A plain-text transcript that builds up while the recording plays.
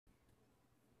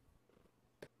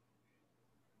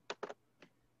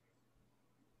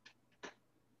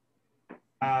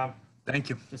Uh, Thank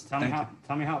you. just tell Thank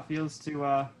you. me how it feels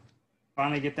to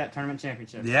finally get that tournament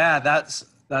championship. Yeah, that's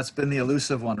been the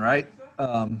elusive one, right?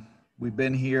 We've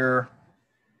been here.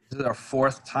 This is our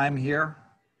fourth time here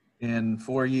in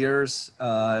 4 years.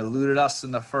 Eluded us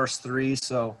in the first three,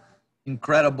 so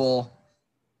incredible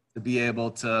to be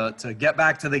able to get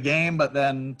back to the game, but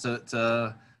then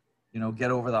to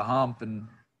get over the hump and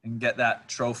get that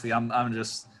trophy. I'm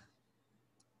just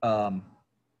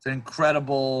it's an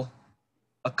incredible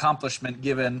accomplishment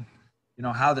given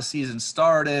how the season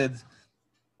started,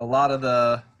 a lot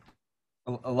of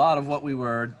what we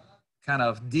were kind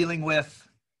of dealing with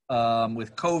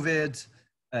COVID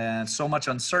and so much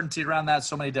uncertainty around that,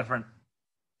 so many different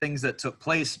things that took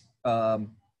place. And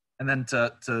then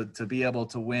to be able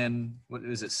to win, what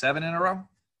is it, 7 in a row?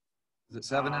 Is it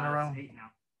 7 in a row? It's 8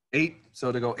 now. 8.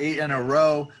 So to go 8 in a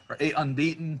row or 8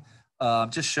 unbeaten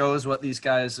just shows what these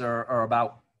guys are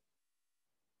about.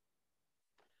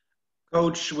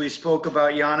 Coach, we spoke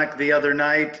about Yannik the other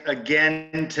night.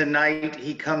 Again tonight,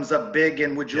 he comes up big.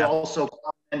 And would you also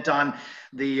comment on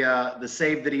the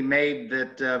save that he made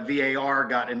that VAR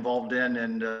got involved in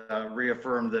and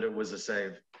reaffirmed that it was a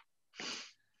save?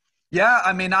 Yeah,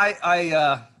 I mean,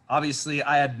 I obviously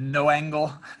I had no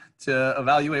angle to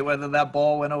evaluate whether that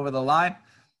ball went over the line,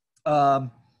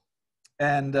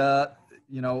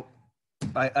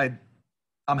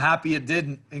 I'm happy it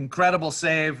didn't. Incredible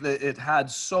save. It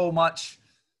had so much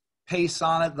pace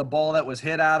on it. The ball that was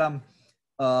hit at him,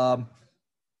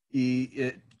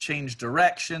 it changed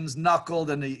directions, knuckled,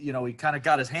 and he kind of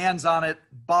got his hands on it,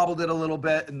 bobbled it a little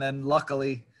bit, and then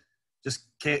luckily just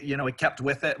he kept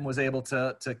with it and was able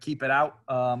to keep it out.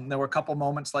 There were a couple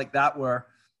moments like that where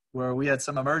we had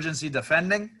some emergency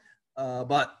defending,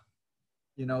 but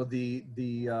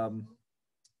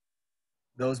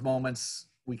those moments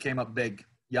we came up big.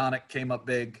 Yannik came up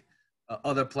big.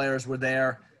 Other players were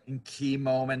there in key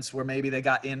moments where maybe they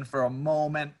got in for a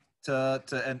moment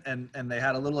and they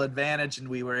had a little advantage, and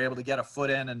we were able to get a foot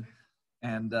in,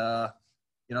 and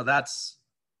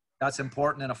that's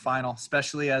important in a final,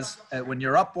 especially as when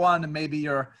you're up one and maybe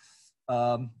you're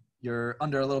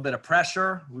under a little bit of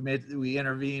pressure. We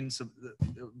intervened. So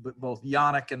both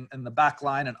Yannik and the back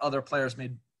line and other players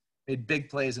made big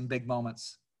plays in big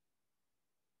moments.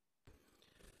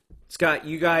 Scott,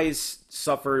 you guys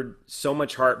suffered so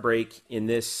much heartbreak in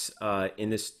this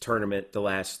tournament the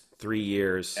last 3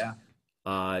 years.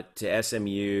 To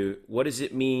SMU. What does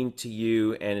it mean to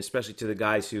you, and especially to the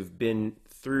guys who've been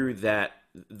through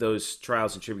those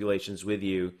trials and tribulations with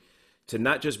you, to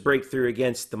not just break through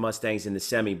against the Mustangs in the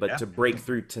semi, but to break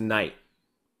through tonight?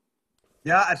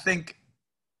 Yeah, I think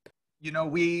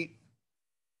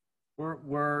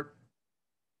we're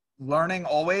learning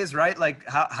always, right? Like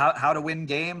how to win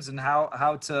games and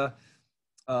how to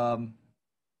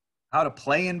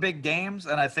play in big games.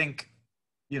 And I think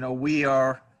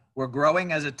we're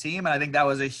growing as a team, and I think that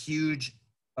was a huge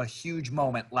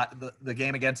moment, the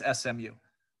game against SMU.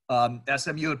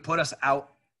 SMU had put us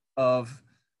out of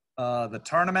the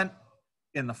tournament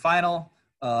in the final.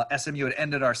 SMU had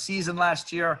ended our season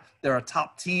last year. They're a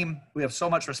top team. We have so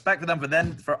much respect for them. But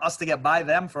then for us to get by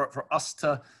them, for us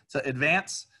to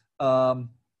advance,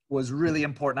 was really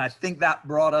important. I think that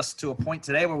brought us to a point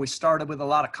today where we started with a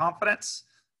lot of confidence,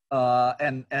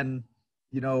 and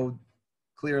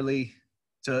clearly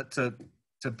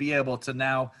to be able to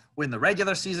now win the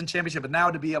regular season championship, and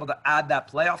now to be able to add that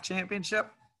playoff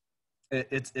championship,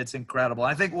 it's incredible.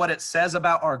 I think what it says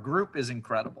about our group is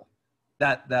incredible.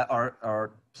 That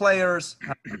our players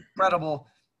have incredible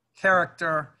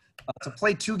character to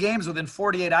play 2 games within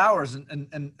 48 hours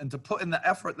and to put in the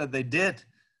effort that they did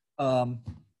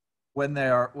when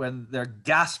they're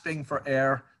gasping for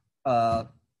air,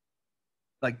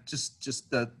 like just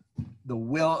the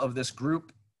will of this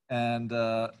group and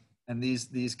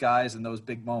these guys in those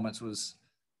big moments was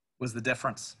the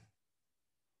difference.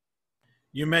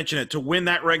 You mentioned it, to win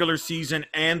that regular season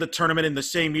and the tournament in the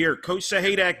same year. Coach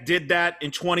Sahadak did that in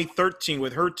 2013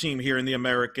 with her team here in the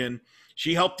American.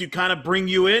 She helped you kind of bring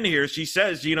you in here. She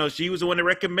says, she was the one that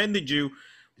recommended you.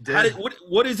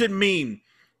 What does it mean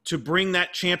to bring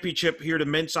that championship here to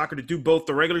men's soccer, to do both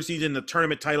the regular season and the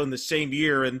tournament title in the same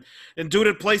year, and do it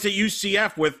at a place at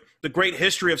UCF with the great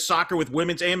history of soccer with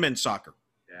women's and men's soccer?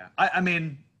 Yeah, I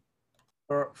mean,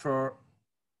 for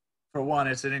one,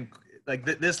 it's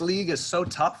this league is so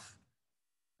tough.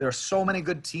 There are so many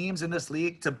good teams in this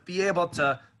league. To be able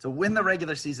to win the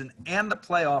regular season and the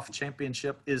playoff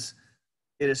championship is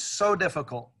so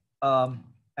difficult.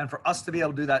 And for us to be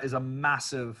able to do that is a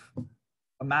massive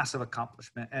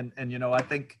accomplishment. And I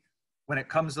think when it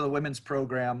comes to the women's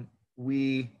program,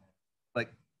 we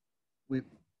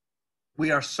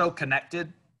we are so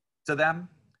connected to them.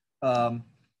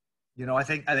 You know, I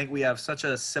think we have such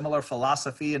a similar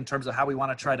philosophy in terms of how we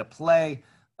want to try to play.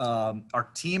 Our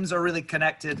teams are really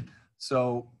connected.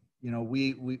 So, you know,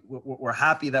 we're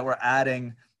happy that we're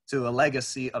adding to a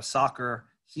legacy of soccer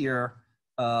here,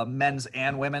 men's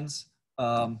and women's.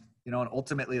 You know, and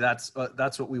ultimately that's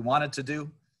what we wanted to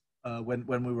do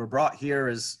when we were brought here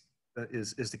is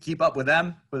to keep up with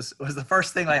them was the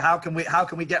first thing. Like, how can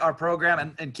we get our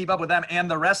program and keep up with them and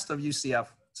the rest of UCF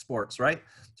sports, right?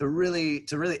 To really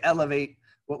elevate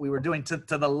what we were doing to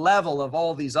the level of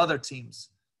all these other teams,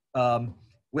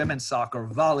 women's soccer,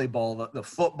 volleyball, the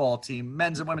football team,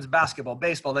 men's and women's basketball,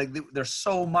 baseball. Like, there's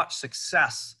so much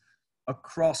success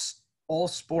across all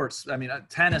sports. I mean,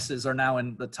 tennises are now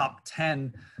in the top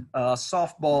 10.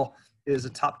 Softball is a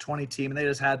top 20 team, and they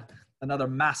just had another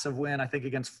massive win, I think,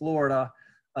 against Florida.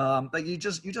 Like, you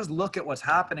just look at what's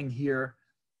happening here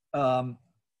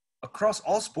across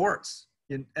all sports,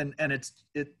 and it's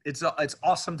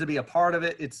awesome to be a part of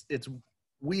it.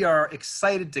 We are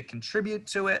excited to contribute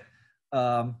to it,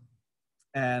 and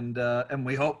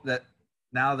we hope that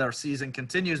now that our season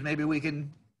continues, maybe we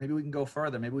can go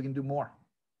further. Maybe we can do more.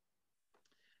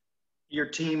 Your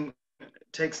team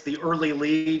takes the early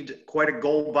lead, quite a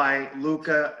goal by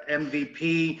Lucca,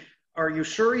 MVP. Are you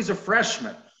sure he's a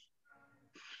freshman?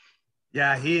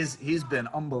 Yeah, he's been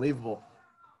unbelievable.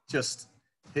 Just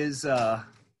his and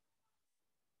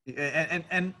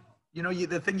you know,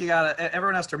 the thing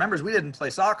everyone has to remember is we didn't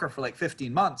play soccer for like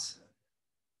 15 months,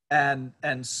 and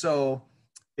so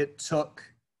it took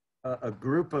a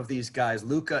group of these guys,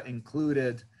 Lucca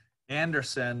included,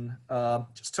 Anderson,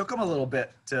 just took them a little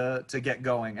bit to get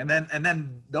going. And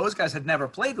then those guys had never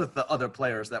played with the other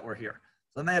players that were here.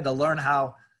 So then they had to learn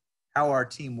how our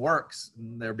team works.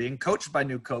 And they're being coached by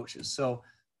new coaches. So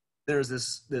there's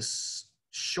this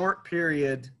short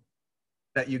period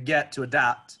that you get to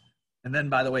adapt. And then,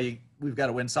 by the way, we've got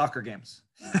to win soccer games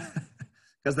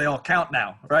because they all count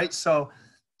now, right? So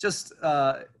just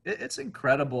it's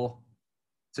incredible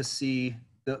to see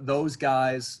those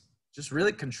guys just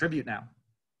really contribute now.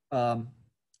 And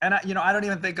I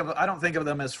don't think of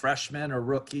them as freshmen or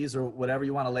rookies or whatever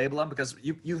you want to label them, because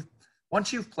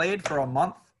once you've played for a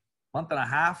month and a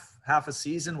half a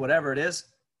season, whatever it is,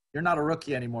 you're not a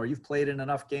rookie anymore. You've played in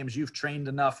enough games. You've trained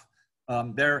enough.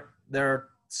 They're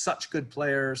such good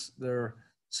players. They're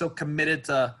so committed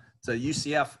to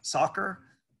UCF soccer.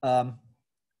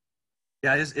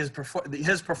 Yeah,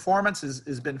 his performance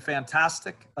has been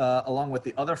fantastic, along with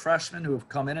the other freshmen who have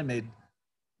come in and made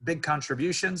big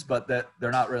contributions, but that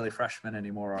they're not really freshmen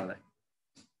anymore, are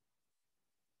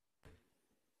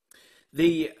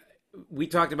they? We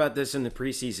talked about this in the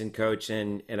preseason, Coach,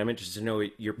 and I'm interested to know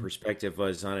what your perspective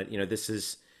was on it. You know, this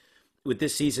is with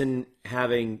this season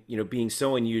having, you know, being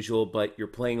so unusual, but you're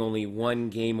playing only one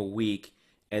game a week,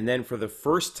 and then for the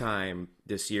first time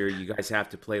this year, you guys have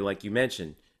to play, like you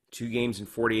mentioned, 2 games in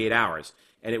 48 hours.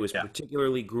 And it was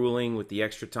particularly grueling with the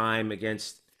extra time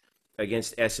against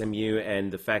SMU and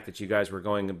the fact that you guys were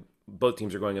both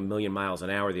teams are going a million miles an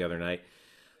hour the other night.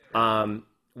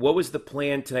 What was the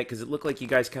plan tonight? Because it looked like you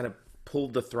guys kind of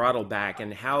pulled the throttle back.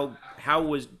 And how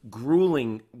was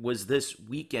grueling was this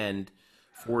weekend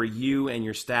for you and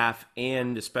your staff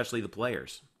and especially the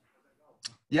players?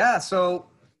 Yeah, so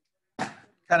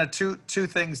kind of two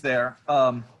things there.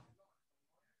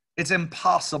 It's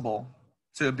impossible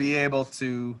to be able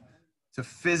to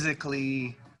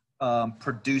physically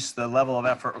produce the level of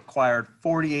effort required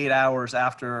 48 hours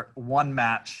after one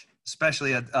match,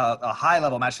 especially a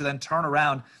high-level match, to then turn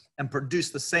around and produce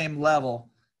the same level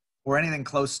or anything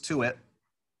close to it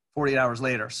 48 hours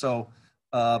later. So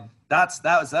that's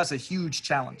a huge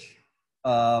challenge.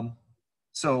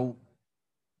 So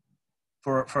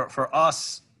for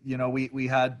us, you know, we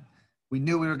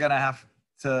knew we were going to have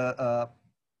to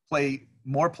play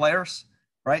more players,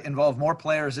 right? Involve more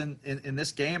players in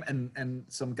this game, and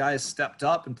some guys stepped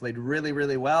up and played really,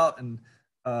 really well. And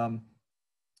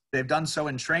they've done so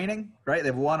in training, right?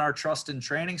 They've won our trust in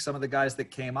training. Some of the guys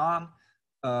that came on,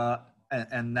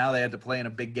 and now they had to play in a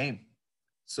big game.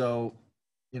 So,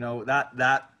 you know,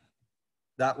 that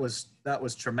was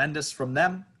tremendous from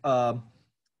them. But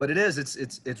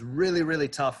it's really, really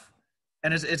tough,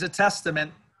 and it's a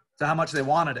testament to how much they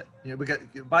wanted it. You know, because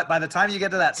by the time you get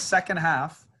to that second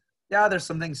half, yeah, there's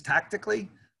some things tactically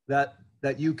that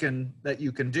you can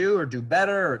do or do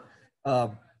better,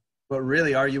 but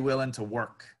really, are you willing to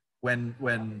work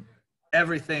when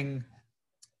everything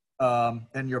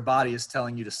and your body is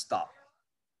telling you to stop?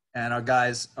 And our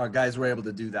guys were able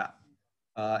to do that,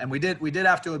 and we did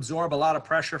have to absorb a lot of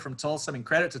pressure from Tulsa. I mean,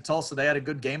 credit to Tulsa, they had a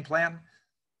good game plan,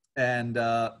 and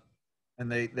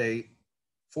and they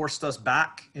forced us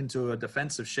back into a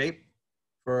defensive shape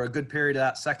for a good period of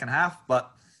that second half.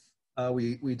 But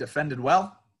we defended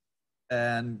well,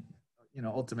 and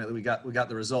ultimately we got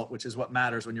the result, which is what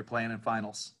matters when you're playing in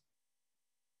finals.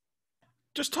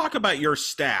 Just talk about your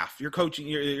staff, your coaching,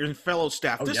 your fellow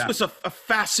staff. This yeah. was a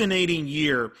fascinating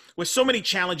year with so many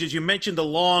challenges. You mentioned the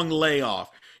long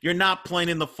layoff. You're not playing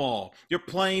in the fall. You're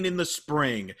playing in the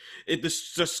spring. The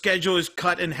schedule is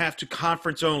cut in half to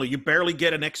conference only. You barely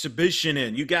get an exhibition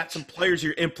in. You got some players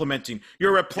you're implementing.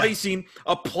 You're replacing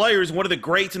a player who's one of the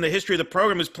greats in the history of the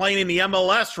program, is playing in the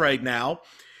MLS right now.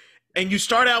 And you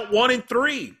start out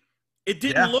 1-3. It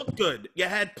didn't look good. You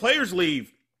had players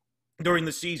leave during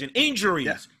the season,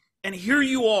 injuries, and here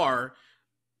you are,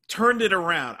 turned it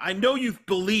around. I know you've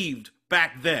believed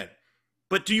back then,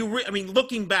 but do you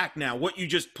looking back now, what you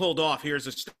just pulled off here as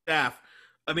a staff,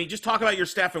 just talk about your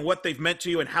staff and what they've meant to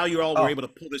you and how you all were able to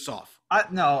pull this off.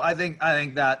 I think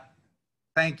that,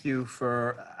 thank you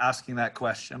for asking that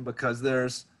question,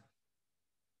 because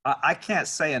I can't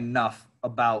say enough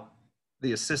about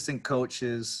the assistant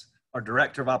coaches, our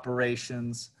director of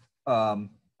operations, our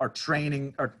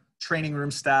training room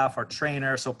staff, our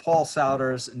trainer. So Paul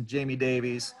Souders and Jamie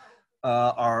Davies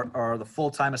are the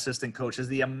full-time assistant coaches.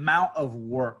 The amount of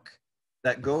work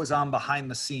that goes on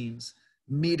behind the scenes,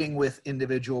 meeting with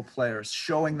individual players,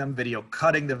 showing them video,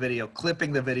 cutting the video,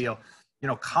 clipping the video,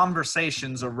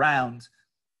 conversations around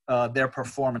their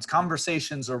performance,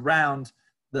 conversations around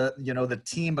the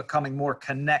team becoming more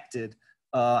connected,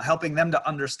 helping them to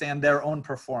understand their own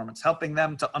performance, helping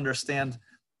them to understand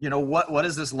what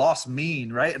does this loss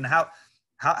mean, right? And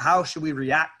how should we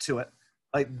react to it?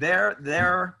 Like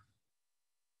they're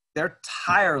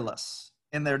tireless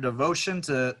in their devotion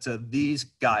to these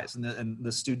guys and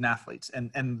the student athletes,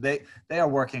 and they are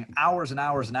working hours and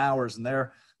hours and hours. And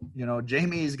they're,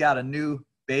 Jamie's got a new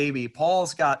baby,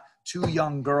 Paul's got 2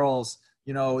 young girls,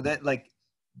 that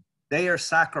they are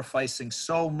sacrificing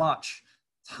so much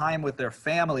time with their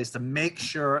families to make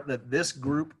sure that this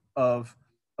group of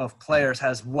players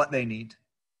has what they need.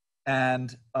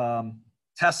 And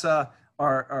Tessa,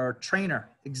 our trainer,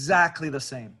 exactly the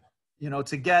same.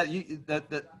 To get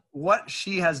that what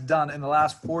she has done in the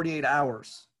last 48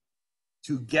 hours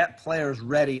to get players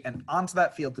ready and onto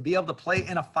that field to be able to play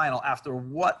in a final after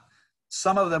what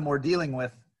some of them were dealing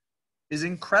with is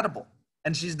incredible.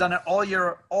 And she's done it all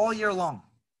year long,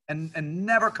 and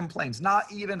never complains,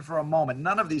 not even for a moment.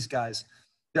 None of these guys.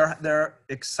 They're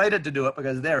excited to do it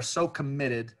because they're so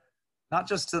committed, not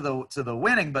just to the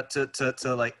winning, but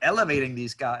to like elevating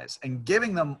these guys and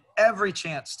giving them every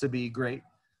chance to be great.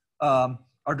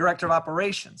 Our director of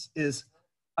operations he's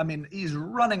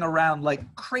running around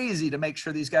like crazy to make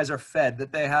sure these guys are fed,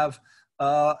 that they have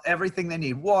everything they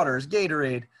need, waters,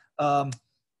 Gatorade,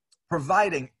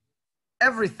 providing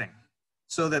everything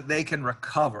so that they can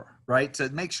recover, right? To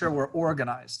make sure we're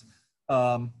organized.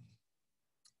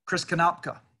 Chris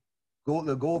Konopka,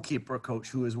 the goalkeeper coach,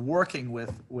 who is working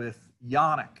with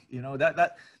Yannik,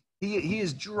 that he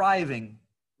is driving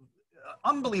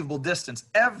unbelievable distance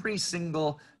every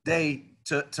single day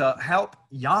to help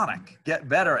Yannik get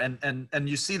better, and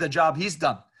you see the job he's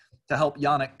done to help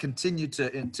Yannik continue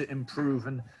to improve.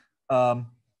 And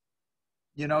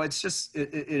it's just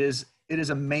it is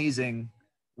amazing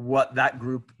what that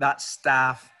group, that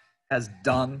staff has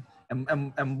done.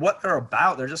 And what they're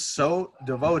about. They're just so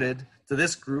devoted to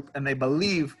this group, and they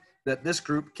believe that this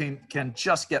group can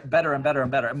just get better and better and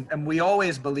better. And we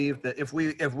always believe that if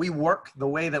we work the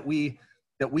way that we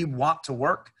want to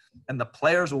work, and the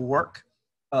players will work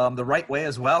the right way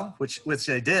as well, which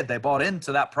they did. They bought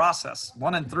into that process.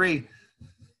 1-3,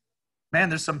 man,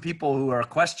 there's some people who are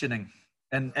questioning.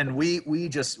 And we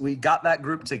got that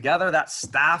group together. That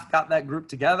staff got that group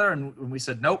together, and we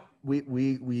said, nope, we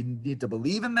need to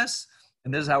believe in this,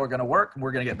 and this is how we're going to work, and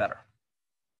we're going to get better.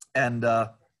 And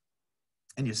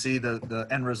you see the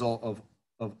end result of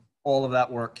all of that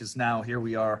work is now here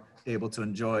we are able to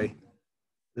enjoy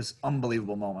this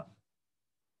unbelievable moment.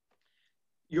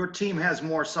 Your team has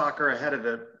more soccer ahead of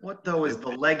it. What though is the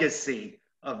legacy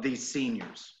of these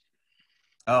seniors?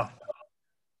 Oh.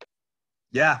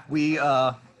 Yeah,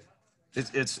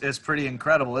 it's pretty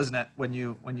incredible, isn't it? When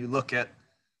you look at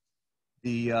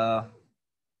the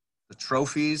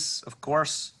trophies, of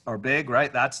course, are big,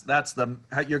 right? That's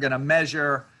you're going to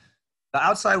measure. The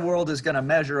outside world is going to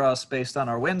measure us based on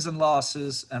our wins and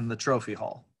losses and the trophy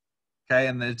haul. Okay,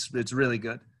 and it's really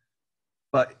good.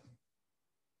 But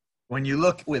when you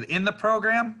look within the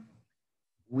program,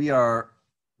 we are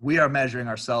measuring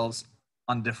ourselves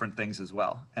on different things as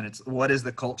well. And it's, what is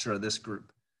the culture of this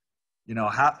group?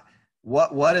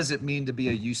 What does it mean to be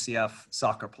a UCF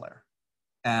soccer player?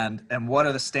 and what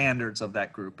are the standards of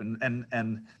that group,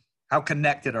 and how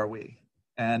connected are we,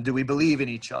 and do we believe in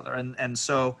each other? And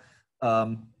so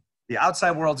the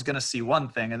outside world's going to see one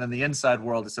thing, and then the inside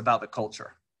world is about the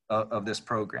culture of this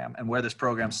program and where this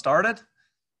program started,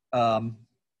 and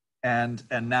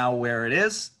now where it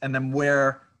is, and then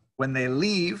where when they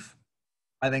leave.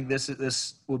 I think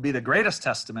this will be the greatest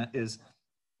testament is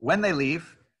when they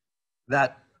leave,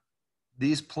 that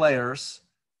these players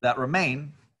that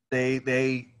remain,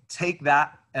 they take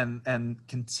that and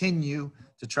continue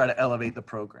to try to elevate the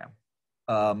program.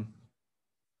 I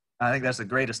think that's the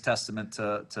greatest testament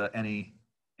to any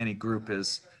group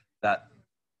is that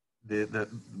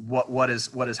what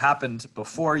has happened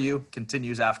before you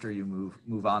continues after you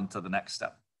move on to the next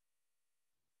step.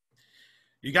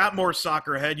 You got more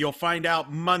soccer ahead. You'll find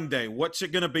out Monday. What's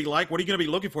it going to be like? What are you going to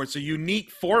be looking for? It's a unique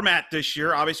format this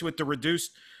year, obviously with the reduced,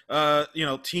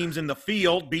 teams in the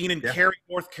field, being in Cary,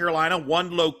 North Carolina,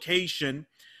 one location.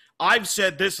 I've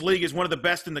said this league is one of the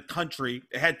best in the country.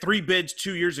 It had 3 bids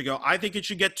 2 years ago. I think it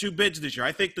should get 2 bids this year.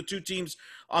 I think the 2 teams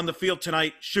on the field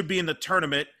tonight should be in the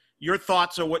tournament. Your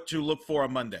thoughts on what to look for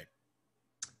on Monday?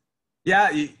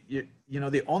 Yeah,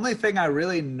 the only thing I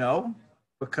really know,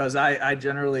 because I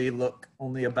generally look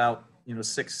only about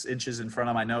 6 inches in front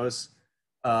of my nose.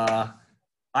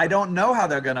 I don't know how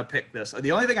they're going to pick this.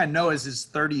 The only thing I know is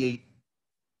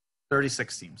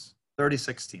 36 teams,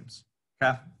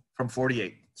 okay, from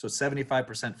 48, so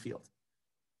 75% field.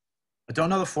 I don't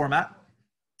know the format.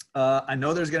 I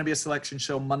know there's going to be a selection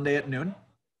show Monday at noon,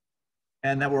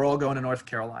 and that we're all going to North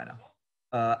Carolina.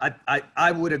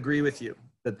 I would agree with you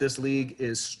that this league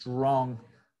is strong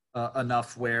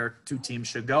enough where 2 teams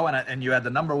should go, and you had the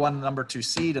number 1 and number 2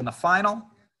 seed in the final,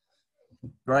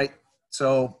 right?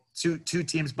 So two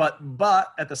teams, but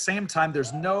at the same time,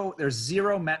 there's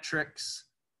 0 metrics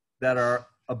that are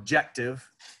objective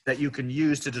that you can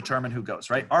use to determine who goes,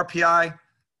 right? RPI,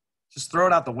 just throw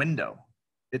it out the window.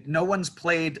 No one's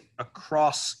played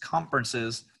across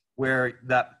conferences where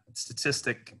that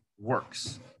statistic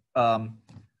works.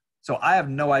 So I have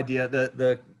no idea.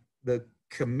 The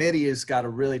committee has got a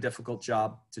really difficult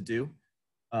job to do.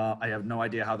 I have no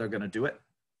idea how they're going to do it.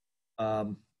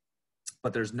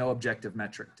 But there's no objective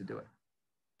metric to do it.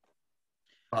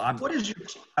 I'm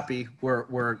happy.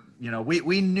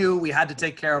 We knew we had to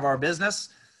take care of our business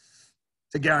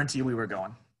to guarantee we were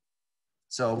going.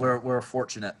 So we're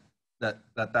fortunate that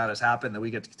has happened, that we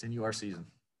get to continue our season.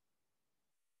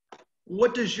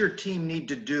 What does your team need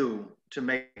to do to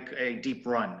make a deep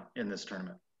run in this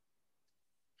tournament?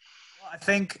 I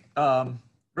think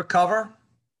recover,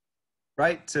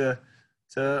 right? To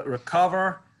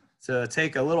recover, to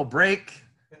take a little break.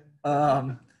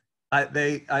 For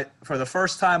the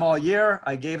first time all year,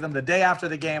 I gave them the day after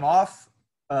the game off.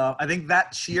 I think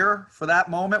that cheer for that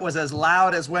moment was as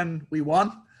loud as when we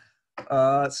won.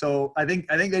 So I think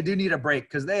they do need a break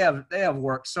because they have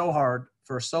worked so hard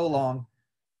for so long.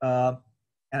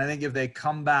 And I think if they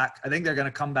come back, I think they're going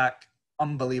to come back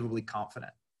unbelievably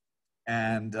confident.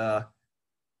 And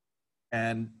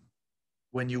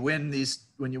when you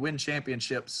win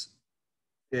championships,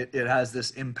 it has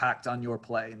this impact on your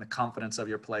play and the confidence of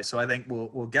your play. So I think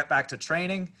we'll get back to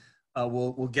training.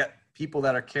 We'll get people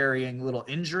that are carrying little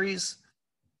injuries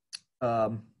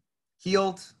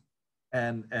healed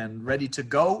and ready to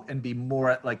go and be more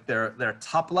at like their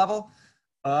top level.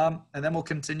 And then we'll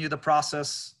continue the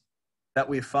process that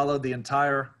we've followed the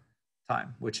entire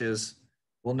time, which is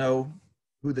we'll know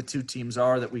who the 2 teams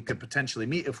are that we could potentially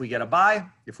meet if we get a bye.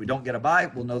 If we don't get a bye,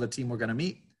 we'll know the team we're going to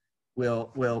meet.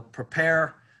 We'll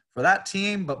prepare for that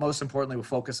team, but most importantly, we'll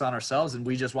focus on ourselves, and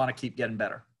we just want to keep getting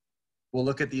better. We'll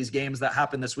look at these games that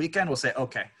happened this weekend. We'll say,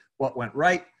 okay, what went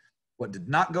right? What did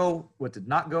not go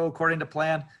according to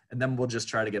plan? And then we'll just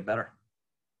try to get better.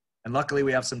 And luckily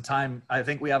we have some time. I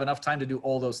think we have enough time to do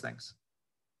all those things.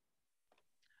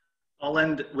 I'll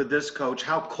end with this, Coach.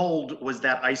 How cold was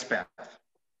that ice bath?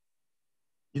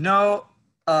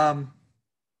 I'm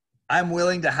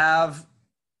willing to have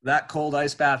that cold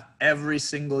ice bath every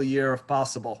single year if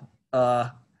possible.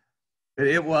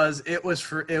 It was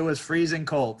freezing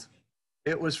cold.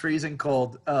 It was freezing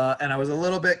cold. And I was a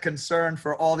little bit concerned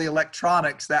for all the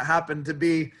electronics that happened to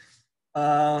be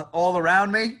all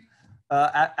around me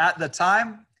at the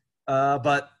time.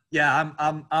 But yeah,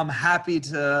 I'm happy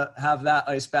to have that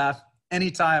ice bath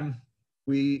anytime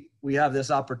we have this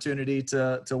opportunity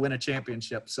to win a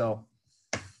championship. So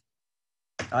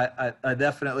I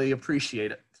definitely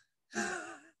appreciate it.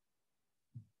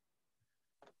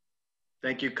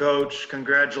 Thank you, Coach.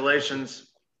 Congratulations.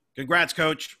 Congrats,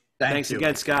 Coach. Thanks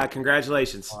again, Scott.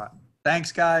 Congratulations. All right.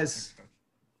 Thanks, guys.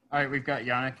 All right, we've got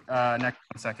Yannik next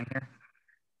 1 second here.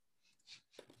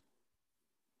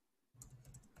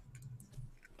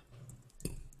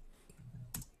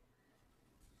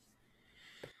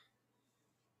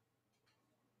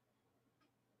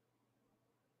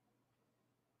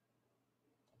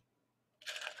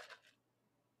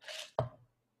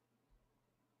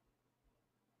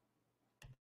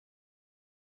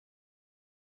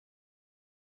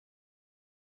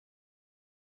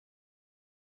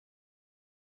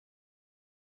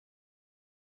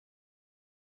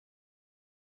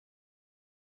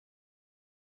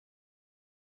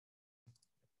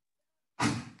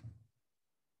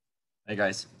 Hey,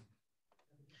 guys.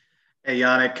 Hey,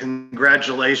 Yannik,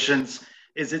 congratulations.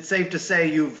 Is it safe to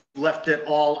say you've left it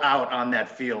all out on that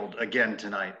field again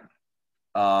tonight?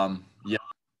 Yeah,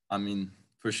 I mean,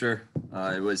 for sure.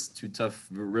 It was two tough,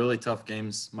 really tough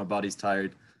games. My body's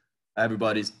tired.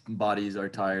 Everybody's bodies are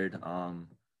tired.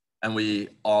 And we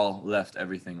all left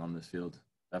everything on this field,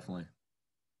 definitely.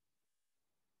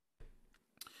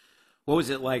 What was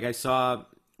it like? I saw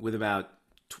with about,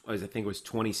 I think it was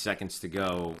 20 seconds to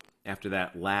go after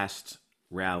that last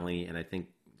rally, and I think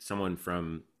someone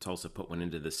from Tulsa put one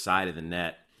into the side of the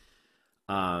net.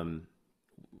 You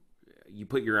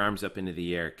put your arms up into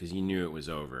the air because you knew it was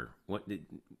over.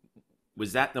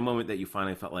 Was that the moment that you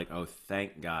finally felt like, oh,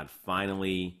 thank God,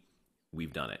 finally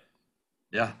we've done it?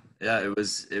 Yeah, it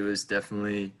was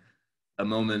definitely a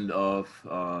moment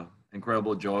of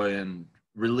incredible joy and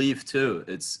relief too.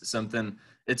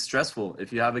 It's stressful.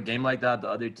 If you have a game like that, the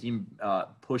other team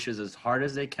pushes as hard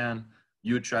as they can.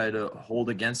 You try to hold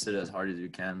against it as hard as you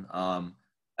can.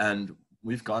 And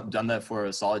we've done that for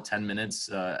a solid 10 minutes.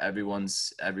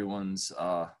 Everyone's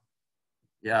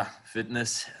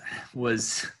fitness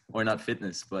was, or not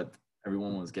fitness, but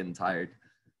everyone was getting tired.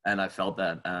 And I felt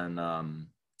that. And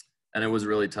it was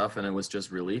really tough, and it was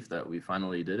just relief that we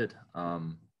finally did it.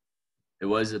 It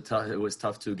was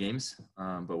tough 2 games,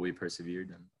 but we persevered,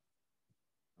 and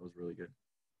it was really good.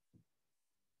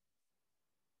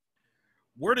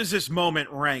 Where does this moment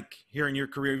rank here in your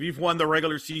career? You've won the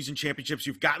regular season championships.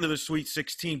 You've gotten to the Sweet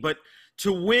 16, but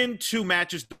to win 2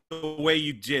 matches the way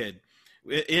you did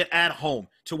at home,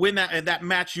 to win that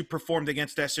match you performed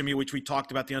against SMU, which we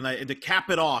talked about the other night, and to cap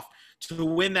it off, to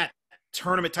win that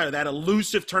tournament title, that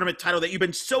elusive tournament title that you've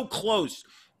been so close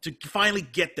to finally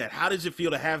get that. How does it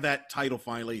feel to have that title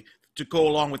finally to go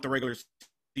along with the regular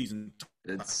season?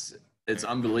 It's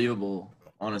unbelievable,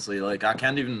 honestly. Like I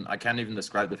can't even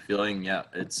describe the feeling yet.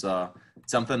 It's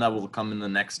something that will come in the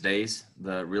next days,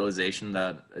 the realization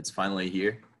that it's finally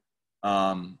here.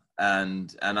 And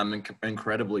I'm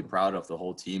incredibly proud of the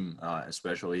whole team,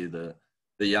 especially the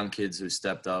young kids who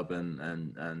stepped up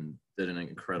and did an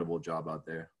incredible job out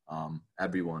there.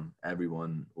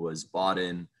 Everyone was bought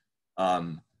in.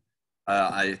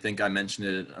 I think I mentioned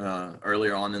it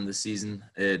earlier on in the season.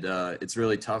 It's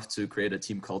really tough to create a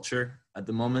team culture at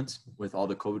the moment with all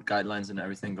the COVID guidelines and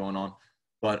everything going on.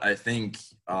 But I think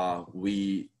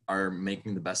we are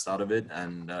making the best out of it,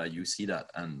 and you see that.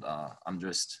 And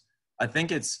I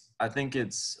think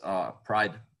it's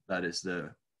pride that is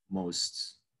the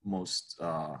most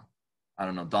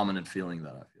dominant feeling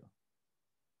that I feel.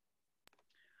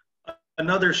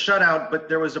 Another shutout, but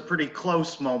there was a pretty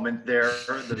close moment there,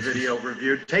 the video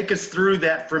reviewed. Take us through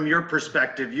that from your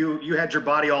perspective. You had your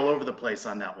body all over the place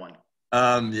on that one.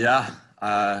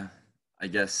 I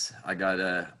guess I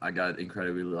got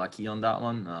incredibly lucky on that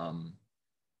one.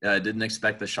 I didn't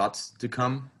expect the shots to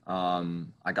come.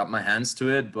 I got my hands to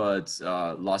it, but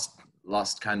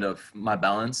lost kind of my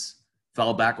balance,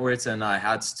 fell backwards, and I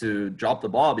had to drop the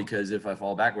ball because if I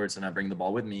fall backwards and I bring the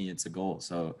ball with me, it's a goal.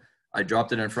 So I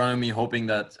dropped it in front of me, hoping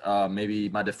that maybe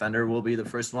my defender will be the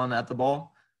first one at the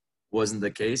ball. Wasn't the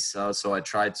case. So I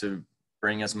tried to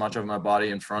bring as much of my body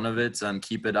in front of it and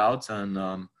keep it out. And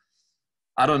I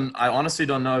honestly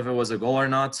don't know if it was a goal or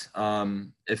not.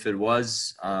 If it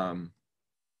was,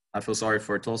 I feel sorry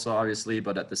for Tulsa, obviously,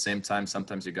 but at the same time,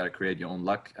 sometimes you got to create your own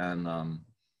luck. And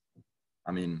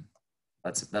I mean,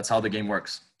 that's how the game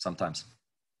works sometimes.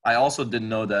 I also didn't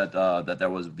know that there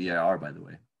was VAR, by the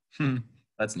way.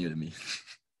 That's new to me.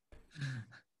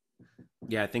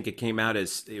 Yeah, I think it came out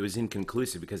as it was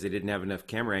inconclusive because they didn't have enough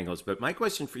camera angles. But my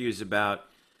question for you is about,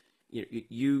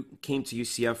 you came to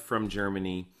UCF from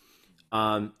Germany.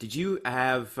 Did you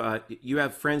have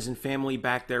friends and family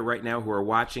back there right now who are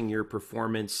watching your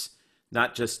performance,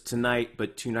 not just tonight,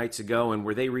 but 2 nights ago? And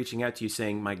were they reaching out to you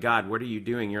saying, my God, what are you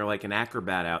doing? You're like an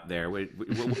acrobat out there. What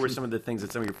were some of the things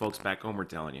that some of your folks back home were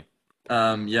telling you?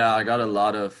 I got a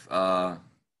lot of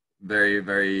very,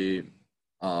 very,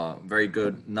 very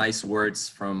good, nice words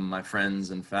from my friends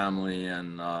and family,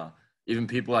 and even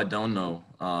people I don't know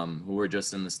who were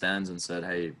just in the stands and said,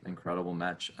 hey, incredible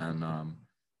match. And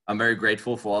I'm very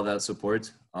grateful for all that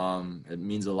support. It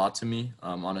means a lot to me.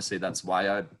 Honestly, that's why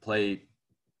I play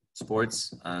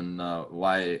sports, and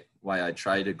why I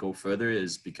try to go further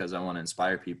is because I want to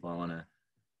inspire people. I want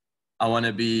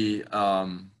to be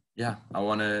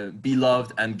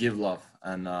loved and give love.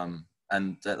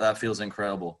 And that feels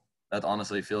incredible. That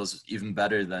honestly feels even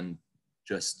better than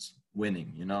just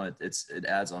winning. It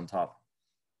adds on top.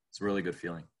 It's a really good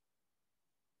feeling.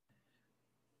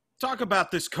 Talk about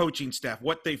this coaching staff,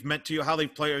 what they've meant to you, how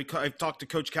they've played. I've talked to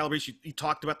Coach Calabrese. You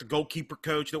talked about the goalkeeper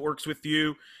coach that works with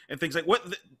you and things like what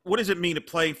does it mean to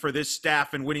play for this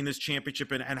staff and winning this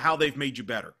championship and how they've made you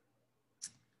better?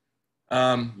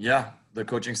 Yeah, the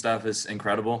coaching staff is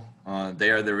incredible. They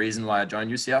are the reason why I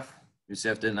joined UCF.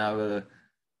 UCF didn't have a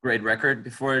great record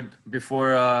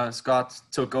before Scott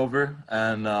took over,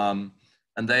 and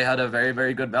they had a very,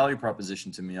 very good value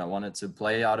proposition to me. I wanted to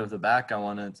play out of the back. I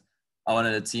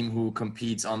wanted a team who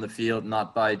competes on the field,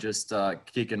 not by just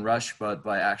kick and rush, but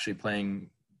by actually playing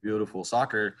beautiful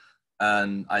soccer.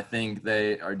 And I think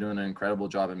they are doing an incredible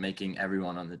job at making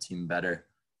everyone on the team better.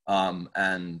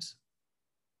 And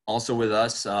also with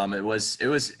us, there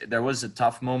was a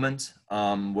tough moment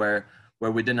where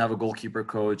we didn't have a goalkeeper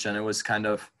coach, and it was kind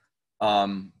of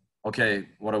okay,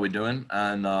 what are we doing?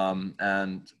 And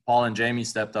Paul and Jamie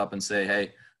stepped up and say,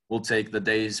 hey, we'll take the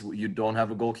days you don't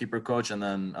have a goalkeeper coach, and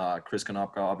then Chris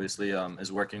Konopka obviously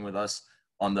is working with us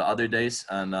on the other days,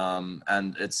 and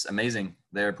it's amazing.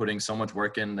 They're putting so much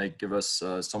work in. They give us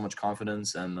so much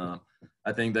confidence, and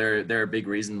I think they're a big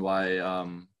reason why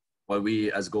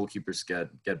we as goalkeepers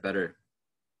get better.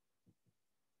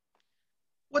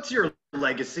 What's your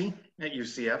legacy at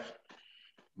UCF?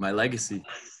 My legacy.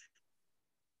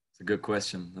 It's a good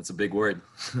question. That's a big word.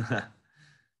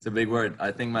 It's a big word.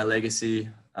 I think my legacy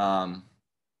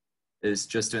is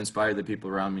just to inspire the people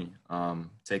around me,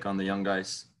 take on the young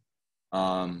guys,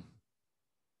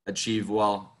 achieve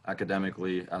well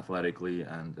academically, athletically,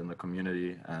 and in the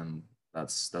community. And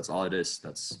that's all it is.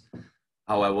 That's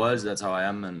how I was, that's how I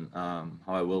am, and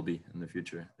how I will be in the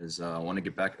future. I want to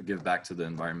give back to the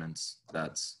environments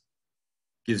that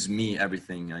gives me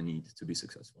everything I need to be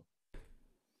successful.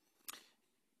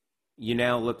 You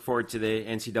now look forward to the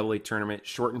NCAA tournament,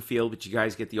 shortened field, but you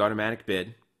guys get the automatic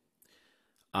bid.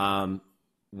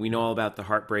 We know all about the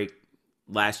heartbreak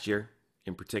last year,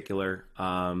 in particular,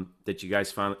 that you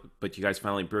guys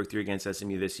finally broke through against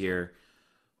SMU this year.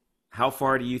 How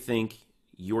far do you think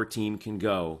your team can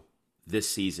go this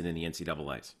season in the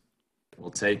NCAAs?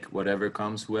 We'll take whatever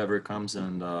comes, whoever comes,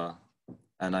 and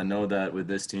I know that with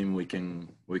this team we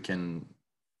can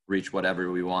reach whatever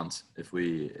we want if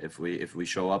we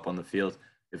show up on the field.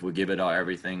 If we give it our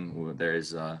everything,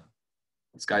 there's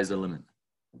sky's the limit.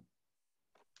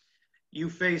 You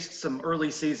faced some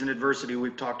early season adversity.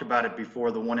 We've talked about it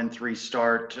before, the 1-3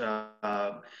 start.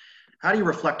 How do you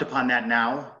reflect upon that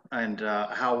now, and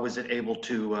how was it able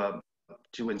to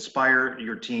inspire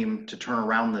your team to turn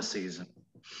around this season?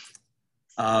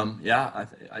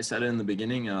 I said it in the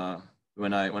beginning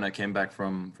when I came back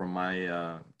from my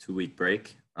 2-week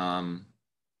break.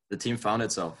 The team found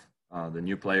itself. The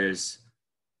new players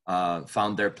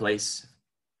found their place,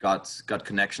 got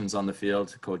connections on the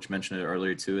field. Coach mentioned it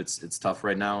earlier too. It's tough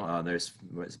right now.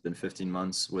 It's been 15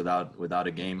 months without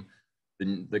a game.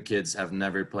 The kids have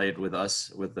never played with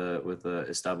us with the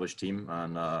established team,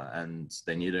 and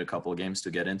they needed a couple of games to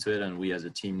get into it. And we as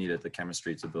a team needed the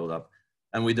chemistry to build up,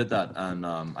 and we did that. And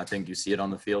I think you see it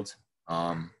on the field.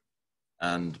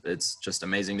 And it's just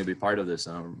amazing to be part of this.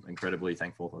 And I'm incredibly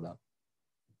thankful for that.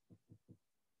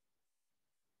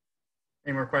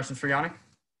 Any more questions for Yannik?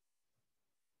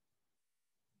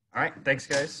 All right. Thanks,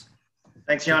 guys.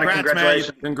 Thanks, Yannik. Congrats,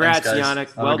 Congratulations. Congrats, Thanks, guys. Yannik.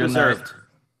 Have a Well good deserved. night.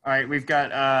 All right. We've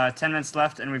got 10 minutes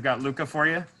left, and we've got Lucca for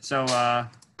you. So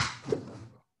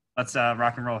let's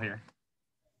rock and roll here.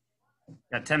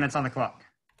 Got 10 minutes on the clock.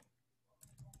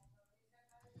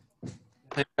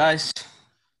 Hey, guys.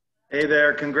 Hey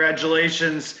there.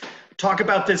 Congratulations. Talk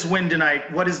about this win tonight.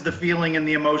 What is the feeling and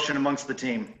the emotion amongst the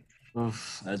team?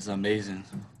 Oof, that's amazing.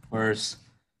 First,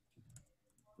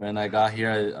 when I got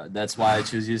here, that's why I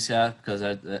choose UCF, because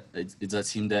it's a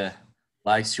team that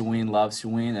likes to win, loves to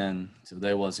win, and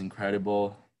today was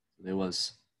incredible. It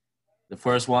was the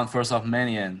first of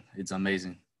many, and it's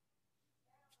amazing.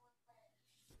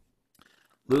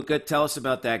 Lucca, tell us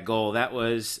about that goal. That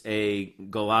was a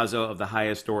golazo of the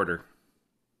highest order.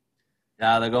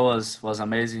 Yeah, the goal was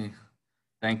amazing.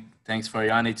 Thanks for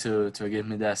Yannik to give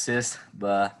me the assist,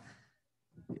 but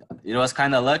it was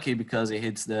kind of lucky because it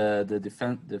hits the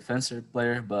defensive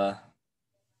player. But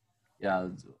yeah,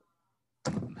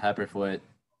 I'm happy for it.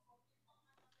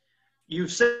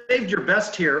 You've saved your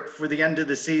best here for the end of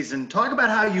the season. Talk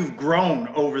about how you've grown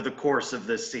over the course of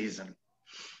this season.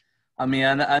 I mean,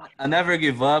 I never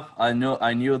give up. I knew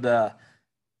that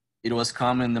it was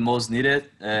coming the most needed,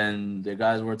 and the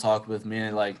guys were talking with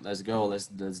me like, let's go, let's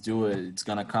do it. It's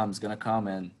gonna come,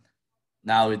 and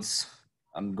now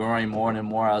I'm growing more and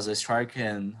more as a striker,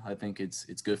 and I think it's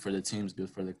good for the team, it's good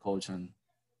for the coach, and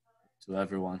to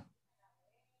everyone.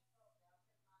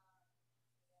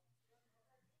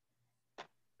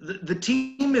 the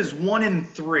team is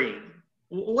 1-3.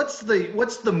 What's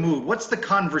the mood? What's the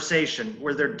conversation?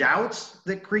 Were there doubts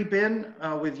that creep in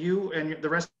with you and the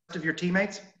rest of your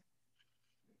teammates?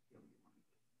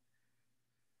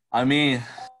 I mean,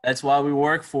 that's what we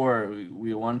work for.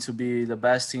 We want to be the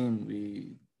best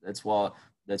team. That's why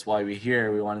we're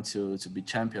here. We wanted to be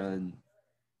champion. And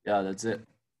yeah, that's it.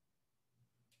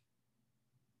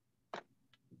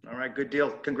 All right, good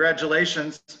deal.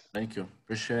 Congratulations. Thank you.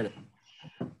 Appreciate it.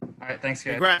 All right, thanks,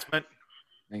 guys. Congrats, man.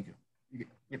 Thank you.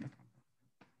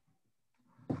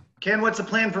 Ken, what's the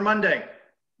plan for Monday?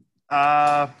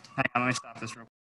 Hang on, let me stop this real quick.